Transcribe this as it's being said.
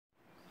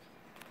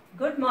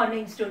Good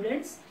morning,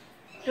 students.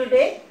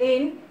 Today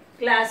in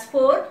class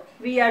 4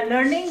 we are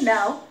learning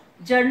now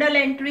journal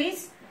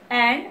entries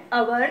and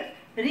our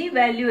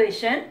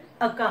revaluation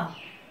account.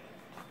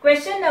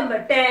 Question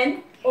number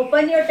 10.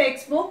 Open your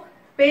textbook,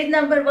 page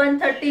number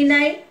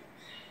 139.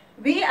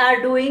 We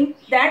are doing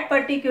that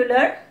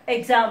particular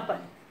example.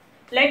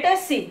 Let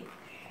us see.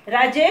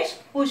 Rajesh,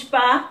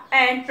 Pushpa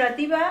and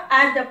Pratibha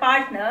are the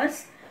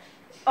partners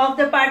of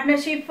the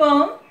partnership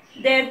firm.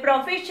 Their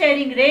profit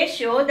sharing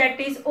ratio, that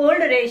is old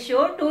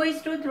ratio,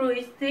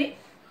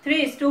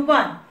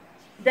 2:3:1.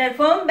 Their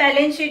firm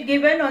balance sheet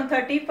given on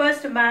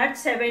 31st March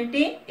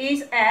 17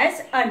 is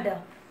as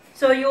under.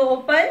 So you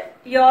open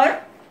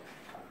your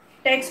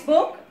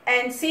textbook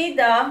and see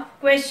the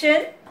question.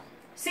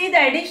 See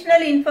the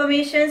additional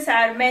informations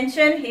are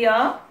mentioned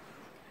here.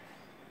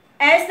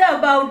 As the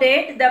above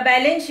date, the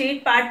balance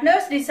sheet,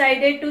 partners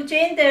decided to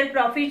change their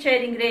profit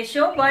sharing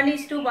ratio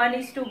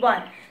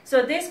 1:1:1. So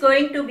this is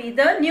going to be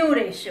the new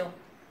ratio.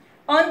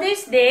 On this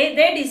day,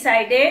 they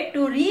decided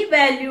to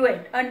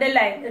revaluate,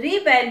 underline,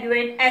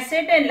 revaluate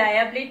asset and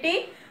liability,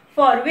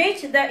 for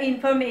which the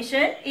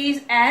information is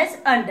as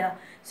under.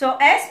 So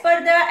as per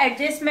the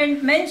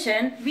adjustment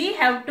mentioned, we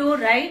have to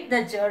write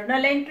the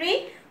journal entry.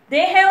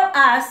 They have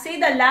asked, see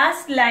the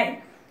last line.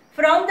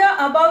 From the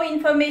above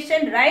information,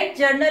 write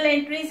journal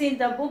entries in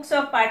the books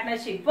of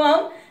partnership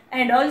firm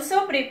and also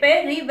prepare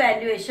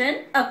revaluation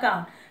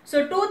account. So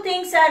two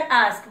things are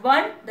asked.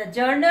 One, the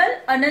journal,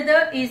 another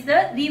is the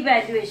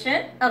revaluation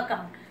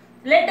account.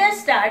 Let us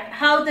start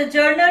how the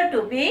journal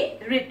to be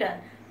written.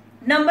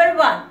 Number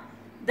 1,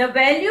 the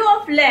value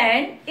of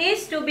land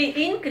is to be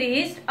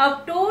increased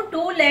up to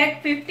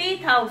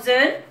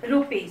 2,50,000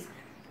 rupees.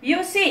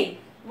 You see,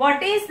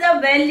 what is the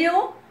value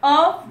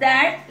of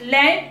that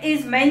land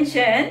is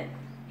mentioned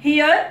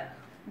here.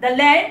 The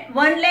land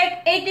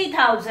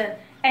 1,80,000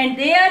 and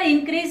they are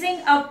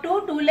increasing up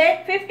to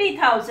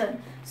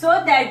 2,50,000. So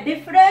that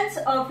difference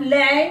of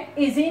land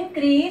is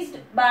increased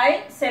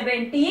by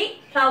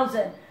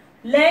 70,000.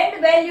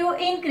 Land value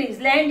increase.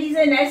 Land is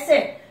an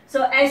asset.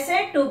 So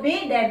asset to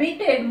be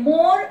debited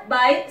more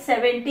by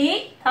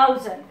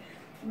 70,000.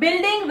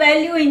 Building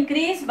value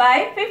increased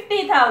by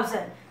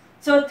 50,000.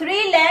 So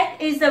 3 lakh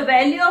is the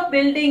value of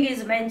building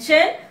is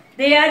mentioned.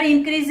 They are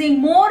increasing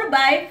more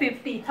by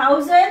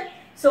 50,000.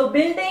 So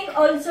building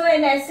also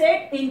an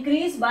asset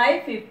increased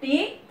by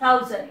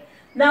 50,000.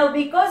 Now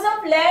because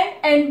of land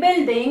and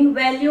building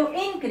value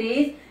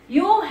increase,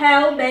 you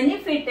have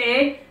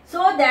benefited,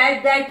 so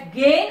that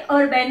gain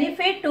or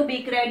benefit to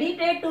be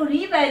credited to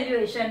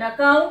revaluation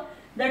account.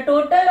 The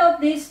total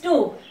of these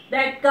two,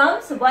 that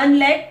comes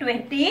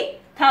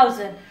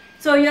 1,20,000.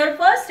 So your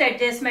first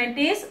adjustment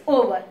is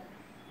over.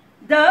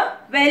 The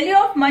value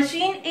of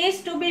machine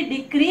is to be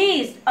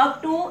decreased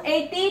up to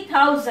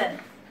 80,000.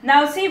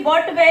 Now see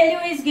what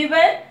value is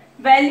given.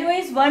 Value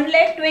is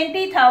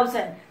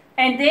 1,20,000.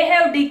 And they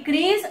have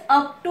decreased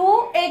up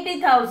to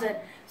 80,000.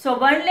 So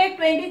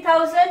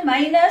 1,20,000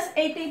 minus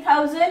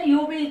 80,000,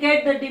 you will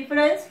get the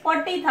difference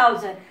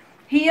 40,000.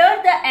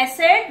 Here the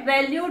asset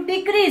value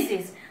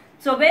decreases.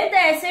 So when the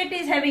asset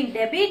is having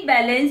debit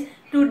balance,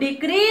 to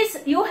decrease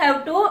you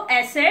have to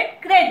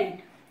asset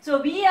credit. So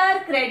we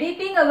are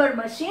crediting our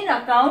machine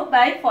account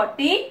by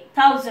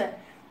 40,000.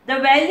 The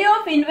value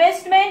of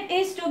investment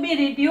is to be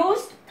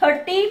reduced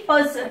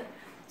 30%.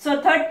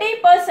 So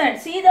 30%,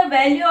 see the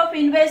value of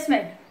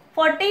investment.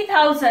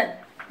 40,000.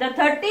 The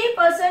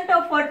 30%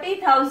 of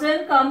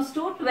 40,000 comes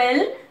to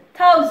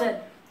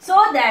 12,000.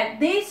 So that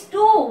these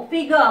two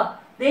figure,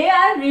 they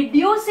are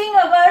reducing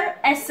our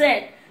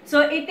asset.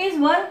 So it is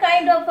one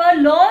kind of a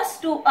loss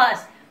to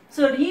us.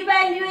 So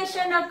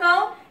revaluation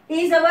account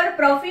is our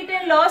profit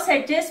and loss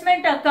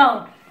adjustment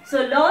account.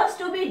 So loss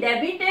to be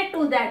debited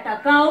to that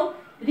account.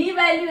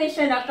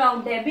 Revaluation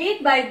account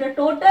debit by the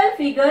total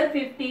figure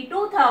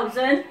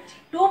 52,000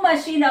 to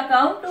machine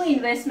account to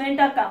investment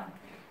account.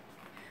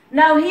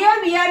 Now here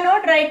we are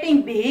not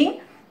writing being.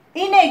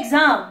 In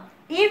exam,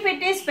 if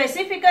it is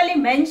specifically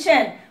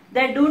mentioned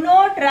that do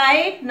not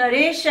write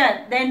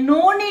narration, then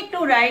no need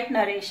to write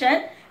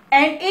narration.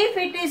 And if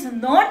it is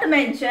not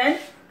mentioned,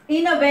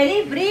 in a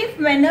very brief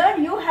manner,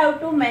 you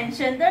have to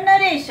mention the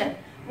narration.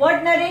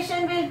 What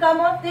narration will come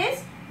of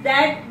this?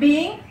 That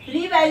being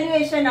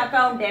revaluation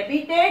account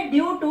debited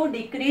due to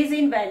decrease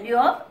in value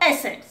of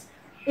assets.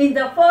 In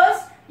the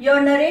first,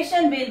 your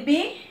narration will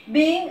be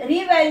being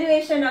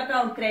revaluation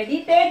account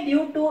credited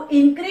due to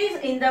increase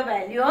in the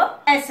value of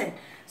asset.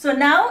 So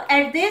now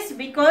at this,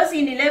 because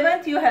in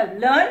 11th you have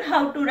learned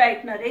how to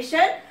write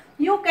narration,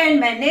 you can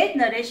manage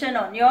narration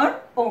on your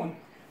own.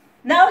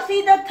 Now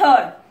see the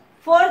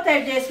fourth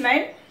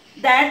adjustment,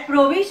 that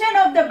provision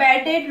of the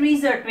bad debt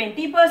reserve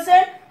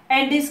 20%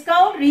 and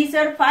discount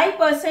reserve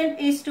 5%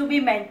 is to be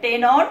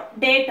maintained on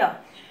debtor.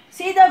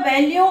 See the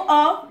value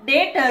of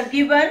debtor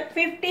given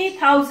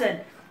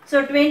 50,000.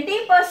 So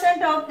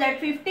 20% of that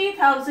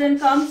 50,000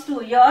 comes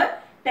to your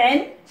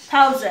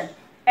 10,000.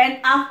 And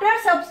after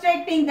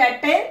subtracting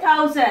that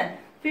 10,000,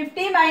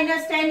 50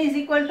 minus 10 is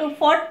equal to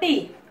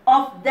 40.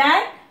 Of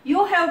that,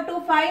 you have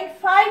to find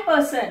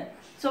 5%.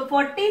 So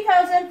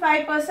 40,000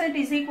 5%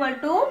 is equal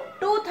to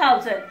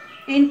 2,000.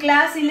 In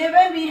class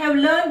 11 we have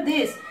learned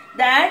this,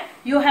 that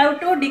you have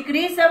to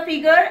decrease the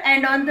figure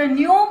and on the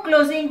new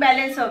closing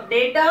balance of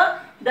data,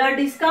 the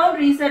discount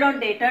reserve on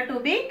data to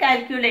be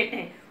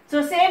calculated.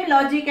 So same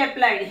logic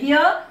applied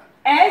here.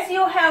 As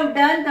you have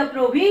done the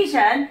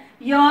provision,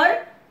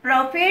 your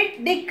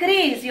profit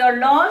decreased, your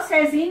loss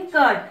has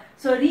incurred.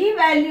 So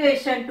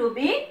revaluation to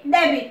be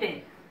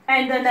debited.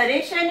 And the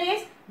narration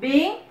is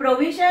being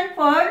provision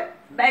for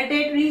bad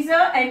debt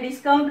reserve and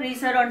discount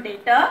reserve on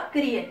data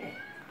created.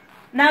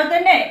 Now the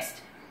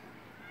next,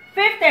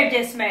 fifth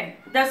adjustment.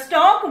 The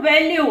stock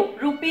value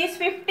rupees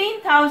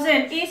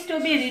 15,000 is to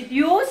be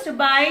reduced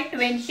by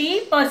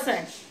 20%.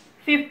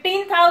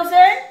 15,000,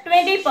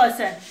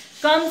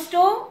 20% comes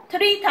to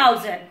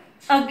 3,000.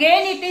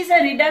 Again it is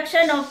a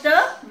reduction of the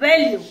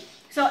value.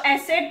 So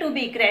asset to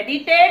be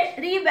credited,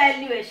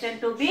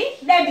 revaluation to be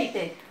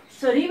debited.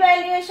 So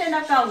revaluation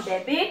account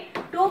debit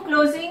to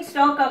closing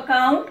stock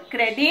account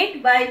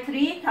credit by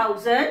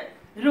 3,000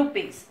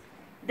 rupees.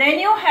 Then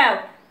you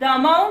have the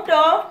amount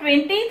of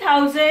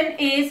 20,000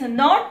 is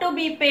not to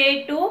be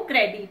paid to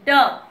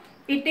creditor.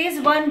 It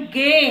is one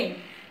gain.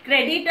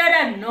 Creditor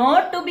are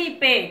not to be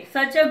paid.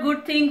 Such a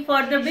good thing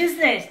for the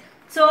business.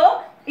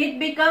 So it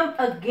becomes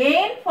a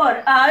gain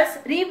for us,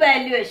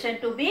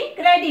 revaluation to be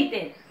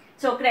credited.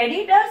 So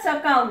creditors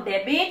account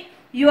debit,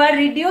 you are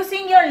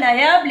reducing your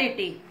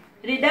liability.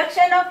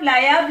 Reduction of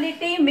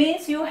liability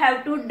means you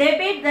have to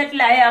debit that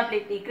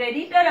liability.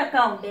 Creditor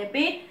account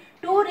debit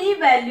to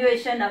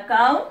revaluation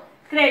account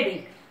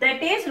credit.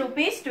 That is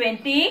rupees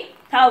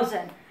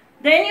 20,000.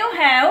 Then you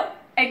have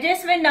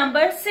adjustment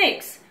number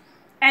 6.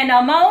 An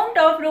amount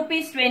of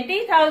rupees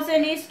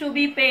 20,000 is to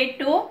be paid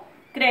to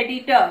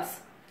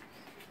creditors.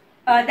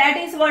 That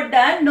is what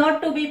done,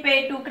 not to be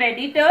paid to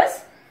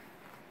creditors.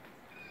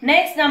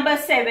 Next, number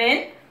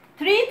 7.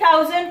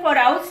 3,000 for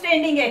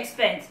outstanding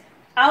expense.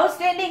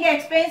 Outstanding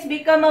expense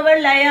become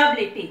our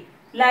liability.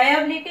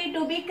 Liability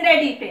to be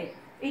credited.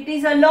 It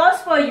is a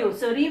loss for you.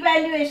 So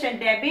revaluation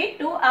debit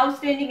to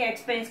outstanding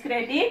expense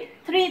credit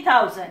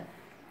 3,000.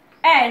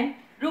 And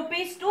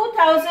rupees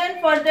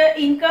 2,000 for the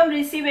income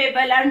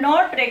receivable are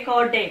not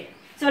recorded.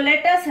 So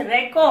let us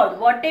record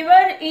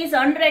whatever is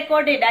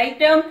unrecorded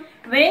item.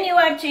 When you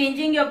are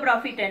changing your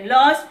profit and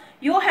loss,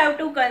 you have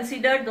to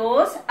consider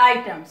those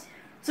items.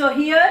 So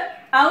here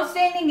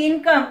outstanding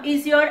income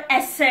is your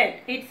asset.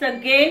 It's a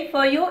gain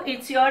for you.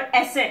 It's your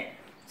asset.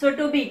 So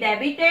to be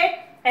debited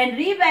and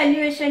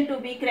revaluation to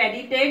be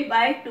credited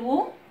by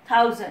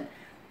 2,000.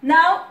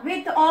 Now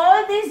with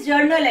all this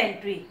journal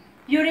entry,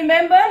 you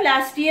remember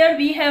last year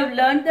we have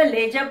learned the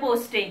ledger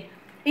posting.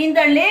 In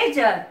the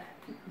ledger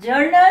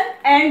journal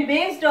and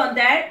based on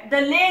that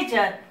the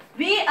ledger,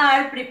 we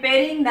are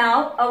preparing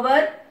now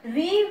our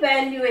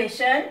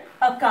revaluation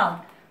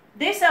account.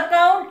 This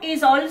account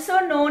is also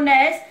known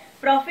as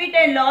profit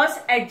and loss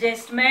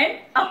adjustment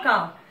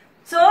account.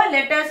 So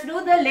let us do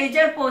the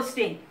ledger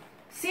posting.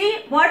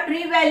 See what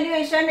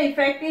revaluation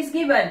effect is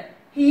given.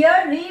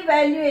 Here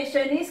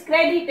revaluation is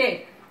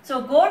credited.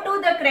 So go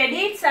to the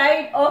credit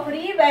side of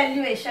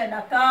revaluation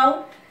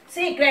account.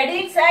 See,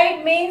 credit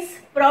side means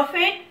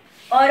profit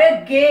or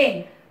a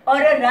gain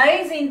or a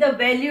rise in the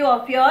value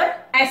of your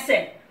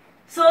asset.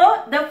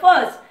 So the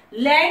first,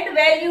 land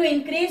value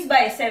increased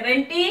by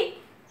 70,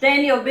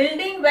 then your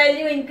building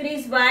value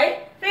increased by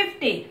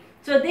 50.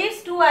 So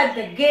these two are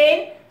the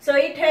gain. So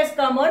it has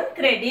come on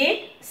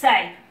credit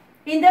side.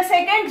 In the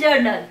second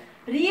journal,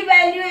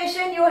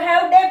 revaluation you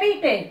have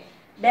debited.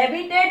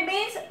 Debited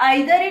means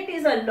either it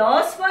is a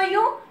loss for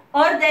you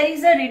or there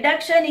is a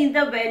reduction in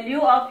the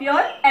value of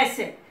your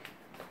asset.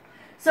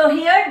 So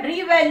here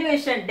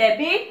revaluation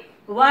debit.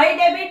 Why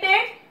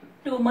debited?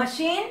 To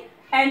machine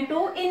and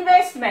to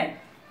investment.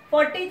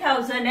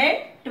 40,000 and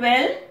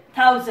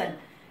 12,000.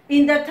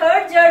 In the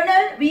third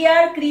journal, we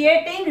are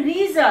creating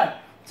reserve.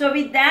 So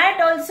with that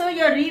also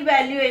your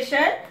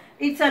revaluation,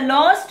 it's a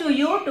loss to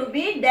you to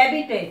be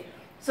debited.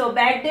 So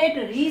bad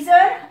debt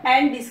reserve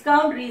and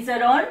discount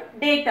reserve on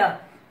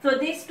data. So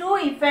these two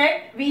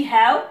effects we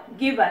have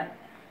given.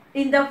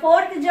 In the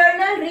fourth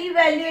journal,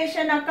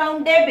 revaluation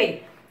account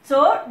debit.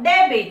 So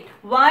debit.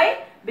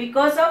 Why?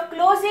 Because of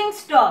closing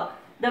stock.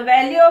 The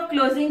value of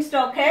closing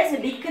stock has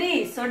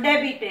decreased. So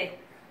debited.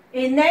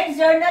 In next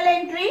journal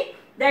entry,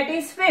 that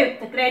is fifth,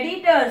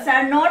 creditors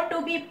are not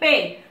to be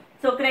paid.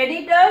 So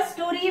creditors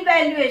to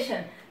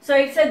revaluation. So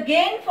it's a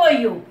gain for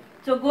you.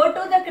 So go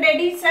to the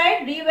credit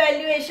side,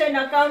 revaluation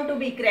account to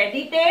be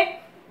credited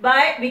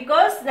by,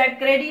 because that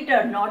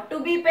creditor not to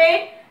be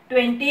paid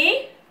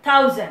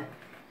 20,000.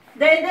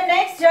 Then the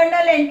next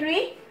journal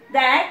entry,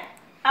 that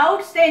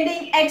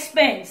outstanding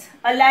expense,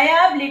 a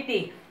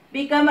liability,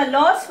 become a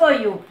loss for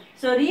you.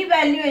 So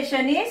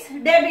revaluation is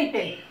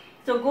debited.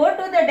 So go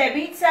to the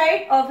debit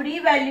side of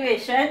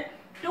revaluation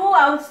to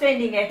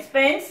outstanding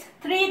expense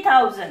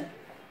 3,000.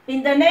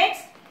 In the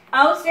next,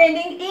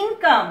 outstanding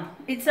income,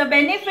 it's a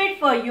benefit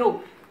for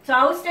you. So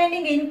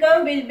outstanding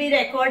income will be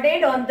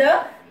recorded on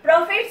the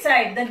profit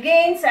side, the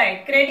gain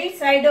side, credit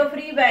side of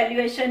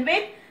revaluation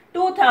with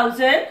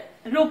 2,000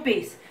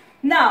 rupees.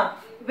 Now,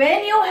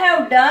 when you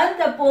have done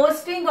the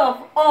posting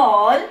of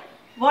all,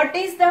 what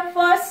is the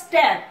first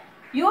step?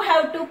 You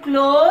have to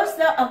close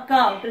the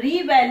account,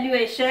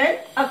 revaluation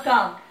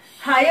account.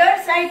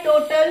 Higher side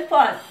total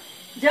first.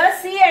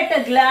 Just see at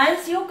a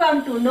glance, you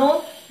come to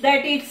know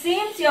that it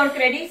seems your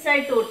credit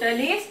side total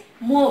is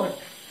more.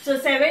 So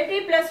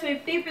 70 plus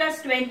 50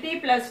 plus 20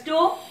 plus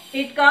 2,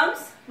 it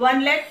comes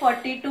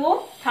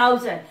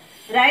 1,42,000.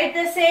 Write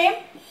the same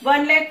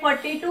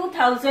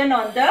 1,42,000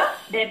 on the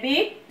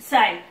debit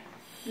side.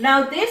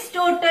 Now this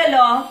total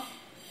of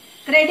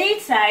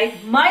credit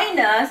side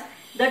minus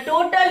the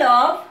total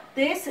of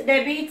this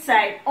debit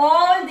side,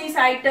 all these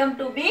items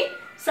to be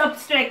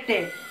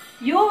subtracted.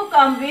 You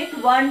come with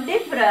one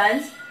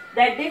difference.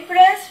 That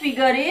difference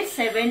figure is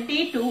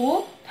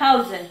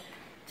 72,000.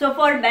 So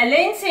for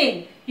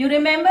balancing, you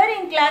remember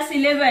in class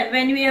 11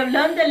 when we have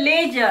learned the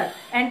ledger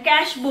and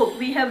cash book,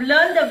 we have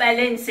learned the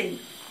balancing.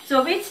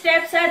 So which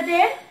steps are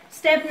there?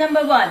 Step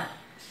number 1,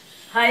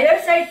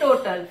 higher side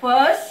total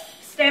first.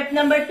 Step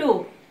number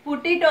 2,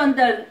 put it on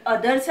the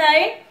other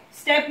side.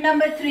 Step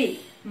number 3,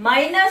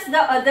 minus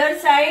the other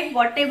side,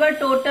 whatever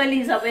total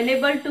is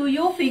available to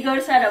you,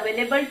 figures are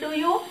available to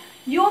you.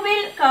 You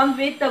will come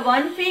with the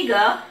one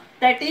figure,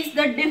 that is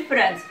the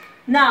difference.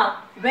 Now,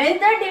 when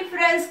the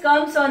difference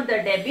comes on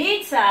the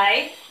debit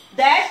side,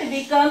 that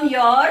become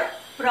your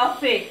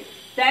profit.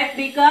 That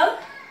become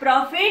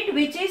profit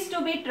which is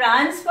to be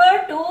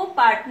transferred to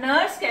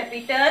partner's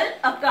capital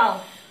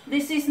account.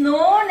 This is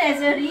known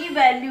as a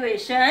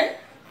revaluation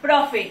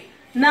profit.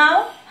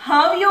 Now,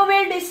 how you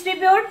will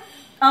distribute?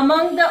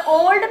 Among the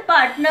old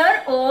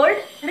partner, old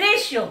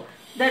ratio.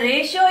 The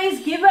ratio is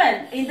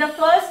given in the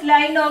first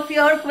line of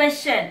your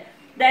question,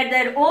 that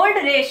their old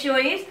ratio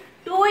is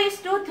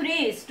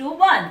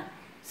 2:3:1.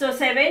 So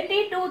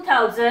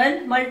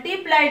 72,000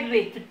 multiplied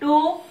with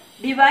 2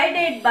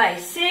 divided by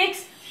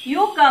 6,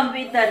 you come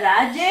with the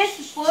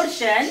Rajesh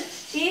portion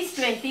is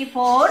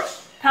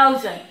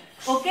 24,000.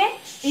 Okay.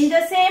 In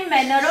the same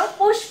manner of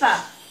Pushpa,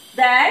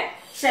 that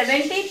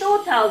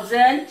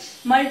 72,000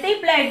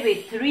 multiplied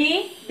with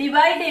 3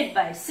 divided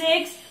by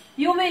 6,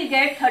 you will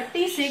get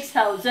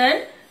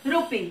 36,000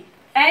 rupee.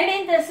 And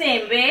in the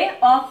same way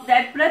of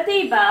that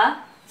Pratibha,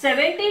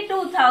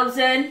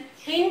 72,000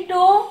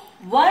 into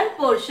 1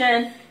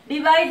 portion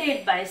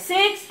divided by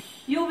 6,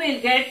 you will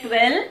get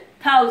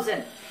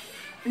 12,000.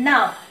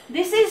 Now,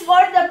 this is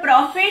what the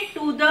profit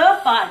to the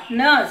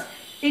partners.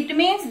 It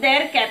means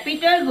their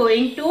capital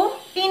going to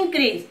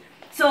increase.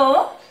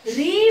 So,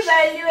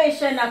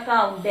 revaluation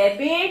account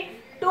debit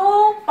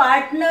to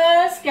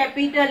partners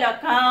capital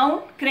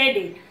account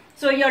credit.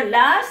 So, your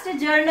last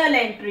journal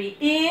entry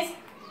is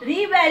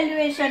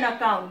revaluation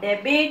account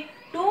debit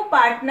to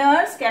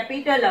partners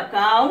capital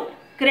account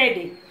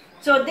credit.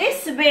 So,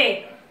 this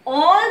way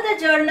all the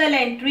journal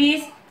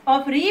entries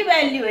of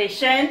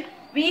revaluation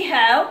we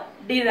have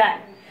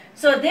derived.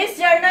 So, this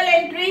journal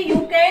entry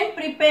you can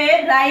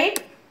prepare,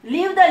 write,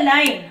 leave the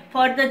line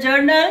for the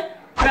journal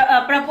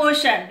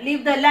proportion,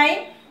 leave the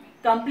line,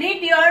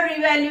 complete your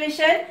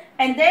revaluation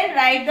and then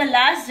write the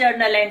last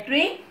journal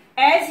entry.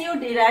 As you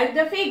derive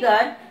the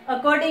figure,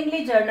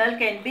 accordingly journal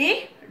can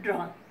be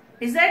drawn.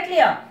 Is that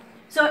clear?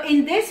 So,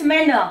 in this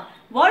manner,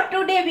 what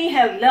today we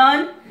have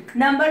learned?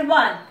 Number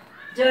 1,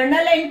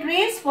 journal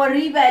entries for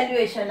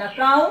revaluation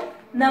account.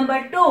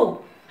 Number 2,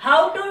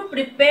 how to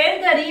prepare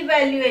the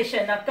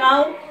revaluation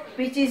account,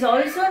 which is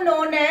also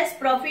known as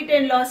profit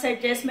and loss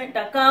adjustment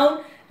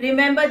account.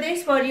 Remember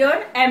this for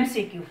your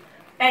MCQ.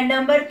 And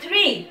number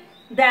 3,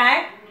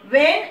 that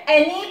when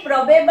any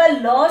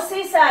probable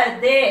losses are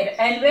there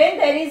and when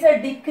there is a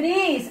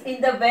decrease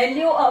in the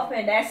value of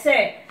an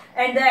asset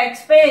and the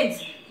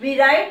expense, we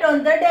write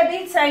on the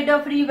debit side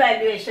of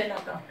revaluation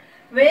account.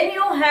 When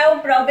you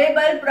have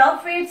probable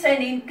profits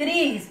and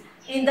increase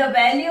in the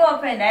value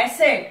of an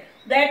asset,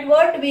 that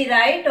what we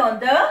write on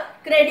the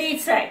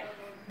credit side.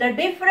 The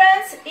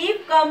difference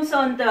if comes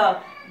on the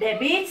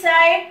debit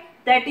side,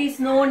 that is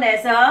known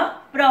as a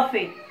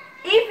profit.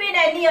 If in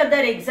any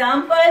other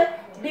example,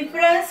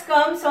 difference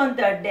comes on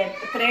the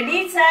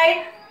credit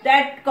side,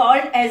 that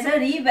called as a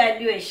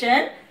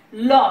revaluation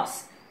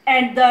loss.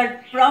 And the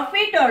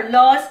profit or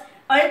loss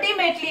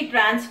ultimately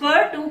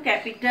transferred to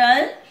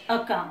capital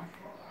account.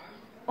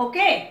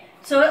 Okay.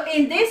 So,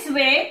 in this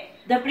way,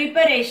 the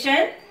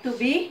preparation to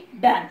be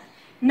done.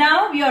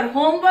 Now, your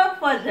homework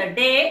for the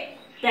day,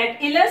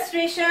 that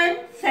illustration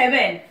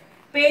 7,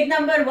 page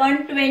number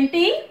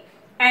 120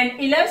 and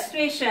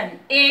illustration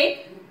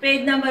 8,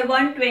 page number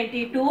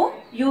 122,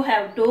 you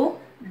have to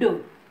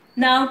do.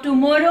 Now,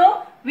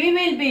 tomorrow we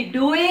will be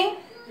doing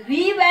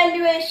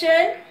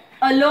revaluation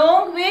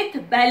along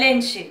with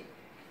balance sheet.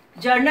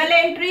 Journal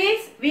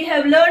entries we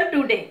have learned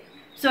today.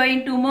 So,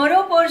 in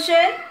tomorrow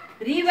portion,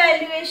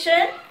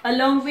 revaluation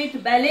along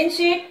with balance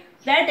sheet,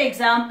 that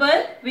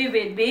example we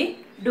will be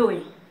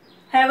doing.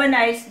 Have a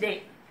nice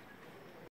day.